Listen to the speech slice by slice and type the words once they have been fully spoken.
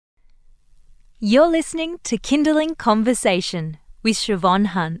You're listening to Kindling Conversation with Siobhan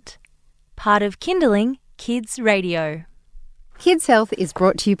Hunt, part of Kindling Kids Radio. Kids Health is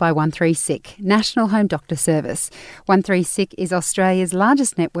brought to you by 13SICK, National Home Doctor Service. 13SICK is Australia's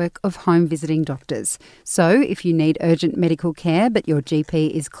largest network of home visiting doctors. So if you need urgent medical care but your GP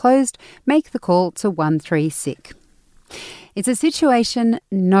is closed, make the call to 13SICK. It's a situation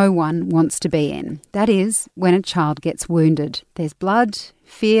no one wants to be in. That is, when a child gets wounded. There's blood,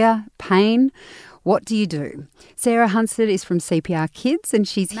 fear, pain. What do you do? Sarah Hunstead is from CPR Kids and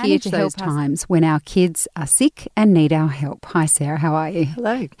she's here to those times when our kids are sick and need our help. Hi Sarah, how are you?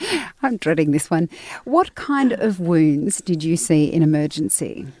 Hello. I'm dreading this one. What kind of wounds did you see in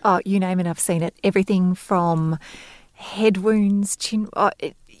emergency? Oh, you name it, I've seen it. Everything from head wounds, chin...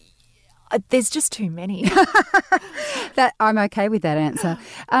 there's just too many. That I'm okay with that answer.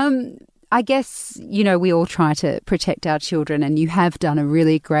 I guess, you know, we all try to protect our children and you have done a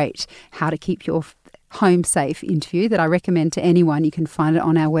really great How to Keep Your Home Safe interview that I recommend to anyone. You can find it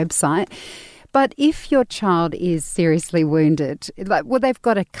on our website. But if your child is seriously wounded, they've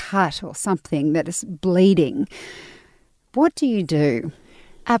got a cut or something that is bleeding, what do you do?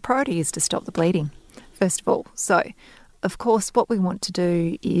 Our priority is to stop the bleeding, first of all. So, of course, what we want to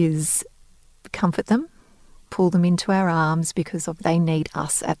do is comfort them, pull them into our arms because they need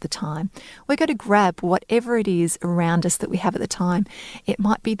us at the time. We're going to grab whatever it is around us that we have at the time. It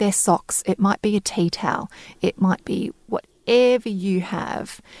might be their socks, it might be a tea towel, it might be whatever you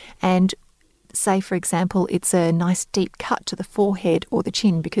have. And say, for example, it's a nice deep cut to the forehead or the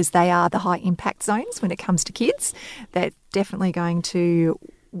chin because they are the high impact zones when it comes to kids. They're definitely going to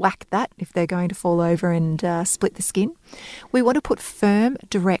whack that if they're going to fall over and split the skin. We want to put firm,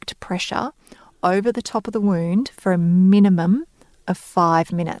 direct pressure over the top of the wound for a minimum of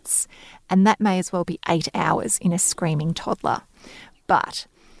 5 minutes. And that may as well be 8 hours in a screaming toddler. But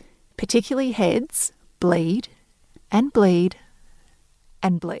particularly heads bleed and bleed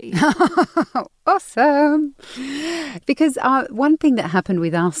and bleed. Awesome. Because one thing that happened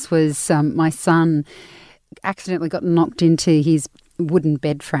with us was my son accidentally got knocked into his wooden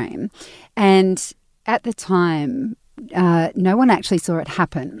bed frame. And at the time, no one actually saw it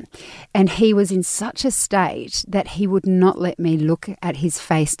happen. And he was in such a state that he would not let me look at his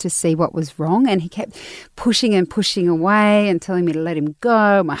face to see what was wrong. And he kept pushing and pushing away and telling me to let him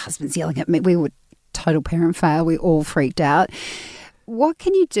go. My husband's yelling at me. We were total parent fail. We all freaked out. What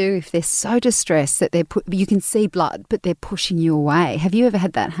can you do if they're so distressed that you can see blood, but they're pushing you away? Have you ever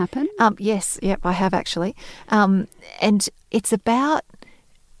had that happen? Yes, I have actually. And it's about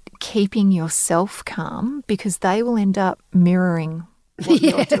keeping yourself calm because they will end up mirroring what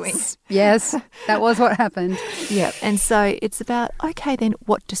you're doing. Yes, that was what happened. Yeah, and so it's about, okay, then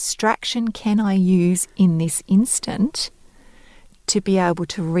what distraction can I use in this instant to be able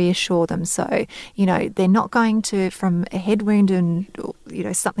to reassure them? So, you know, they're not going to, from a head wound and, you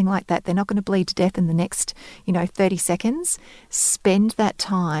know, something like that, they're not going to bleed to death in the next, 30 seconds. Spend that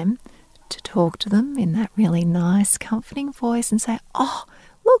time to talk to them in that really nice, comforting voice and say, oh,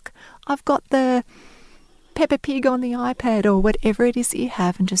 look, I've got the Peppa Pig on the iPad or whatever it is that you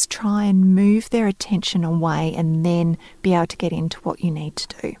have, and just try and move their attention away and then be able to get into what you need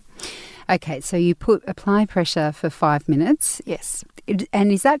to do. Okay, so you apply pressure for 5 minutes. Yes.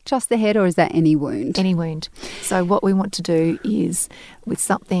 And is that just the head or is that any wound? Any wound. So what we want to do is with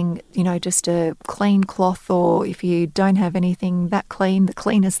something, just a clean cloth, or if you don't have anything that clean, the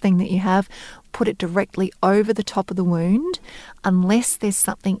cleanest thing that you have, put it directly over the top of the wound unless there's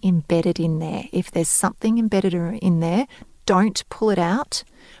something embedded in there. If there's something embedded in there, don't pull it out.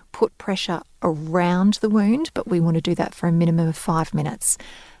 Put pressure around the wound, but we want to do that for a minimum of 5 minutes.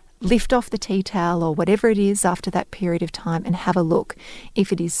 Lift off the tea towel or whatever it is after that period of time and have a look.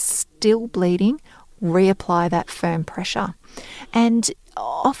 If it is still bleeding, reapply that firm pressure. And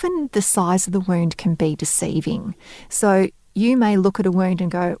often the size of the wound can be deceiving. So you may look at a wound and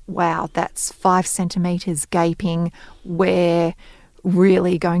go, wow, that's 5 centimetres gaping. We're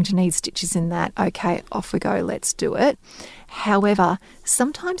really going to need stitches in that. Okay, off we go, let's do it. However,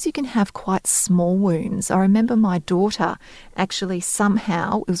 sometimes you can have quite small wounds. I remember my daughter actually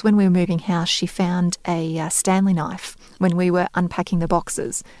somehow, it was when we were moving house, she found a Stanley knife when we were unpacking the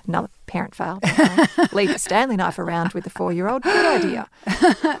boxes. Another parent fail. Leave a Stanley knife around with a 4-year-old. Good idea.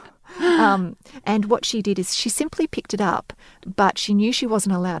 And what she did is she simply picked it up, but she knew she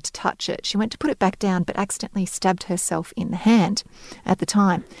wasn't allowed to touch it. She went to put it back down, but accidentally stabbed herself in the hand at the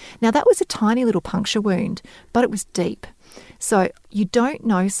time. Now, that was a tiny little puncture wound, but it was deep. So you don't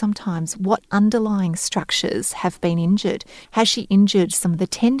know sometimes what underlying structures have been injured. Has she injured some of the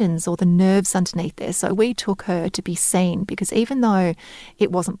tendons or the nerves underneath there? So we took her to be seen because even though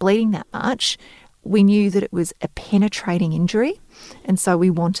it wasn't bleeding that much, we knew that it was a penetrating injury, and so we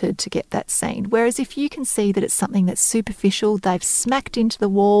wanted to get that seen. Whereas if you can see that it's something that's superficial, they've smacked into the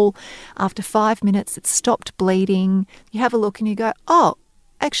wall, after 5 minutes it's stopped bleeding, you have a look and you go, oh,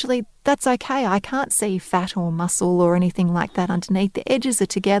 actually that's okay, I can't see fat or muscle or anything like that underneath, the edges are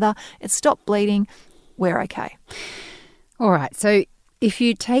together, it's stopped bleeding, we're okay. All right, so if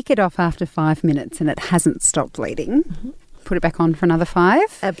you take it off after 5 minutes and it hasn't stopped bleeding, put it back on for another 5.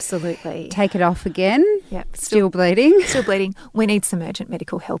 Absolutely. Take it off again. Yep. Still bleeding. Still bleeding. We need some urgent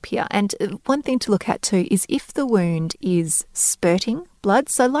medical help here. And one thing to look at too is if the wound is spurting blood,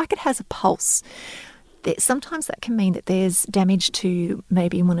 so like it has a pulse, sometimes that can mean that there's damage to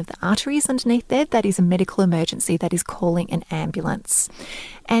maybe one of the arteries underneath there. That is a medical emergency. That is calling an ambulance.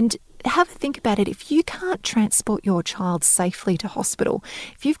 And have a think about it. If you can't transport your child safely to hospital,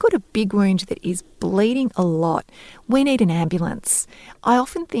 if you've got a big wound that is bleeding a lot, we need an ambulance. I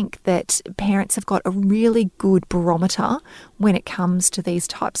often think that parents have got a really good barometer when it comes to these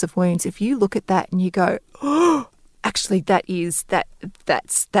types of wounds. If you look at that and you go, oh, actually that's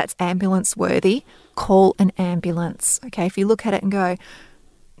ambulance worthy, call an ambulance. Okay, if you look at it and go,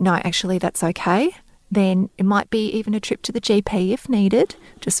 no, actually that's okay, then it might be even a trip to the GP if needed,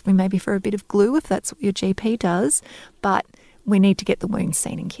 just maybe for a bit of glue if that's what your GP does. But we need to get the wound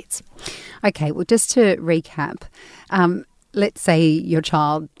seen in kids. Okay, well, just to recap, let's say your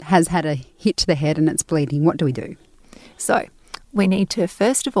child has had a hit to the head and it's bleeding. What do we do? So we need to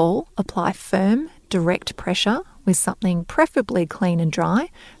first of all apply firm, direct pressure with something preferably clean and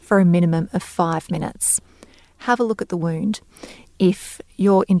dry for a minimum of 5 minutes. Have a look at the wound. If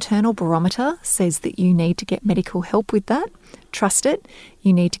your internal barometer says that you need to get medical help with that, trust it,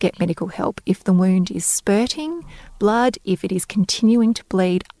 you need to get medical help. If the wound is spurting blood, if it is continuing to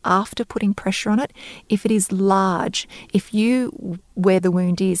bleed after putting pressure on it, if it is large, if you, where the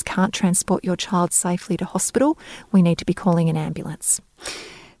wound is, can't transport your child safely to hospital, we need to be calling an ambulance.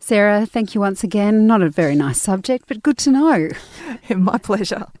 Sarah, thank you once again. Not a very nice subject, but good to know. My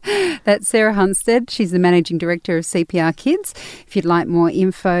pleasure. That's Sarah Hunstead. She's the Managing Director of CPR Kids. If you'd like more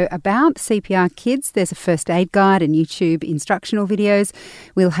info about CPR Kids, there's a first aid guide and YouTube instructional videos.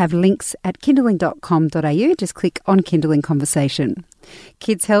 We'll have links at kindling.com.au. Just click on Kindling Conversation.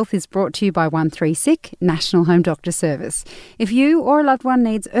 Kids Health is brought to you by 13SICK, National Home Doctor Service. If you or a loved one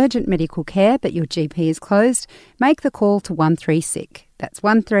needs urgent medical care but your GP is closed, make the call to 13SICK. That's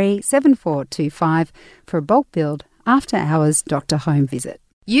 137425 for a bulk billed after hours doctor home visit.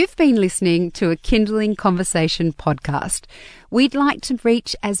 You've been listening to a Kindling Conversation podcast. We'd like to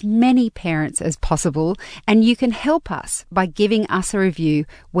reach as many parents as possible, and you can help us by giving us a review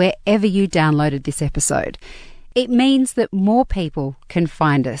wherever you downloaded this episode. It means that more people can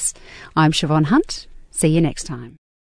find us. I'm Siobhan Hunt. See you next time.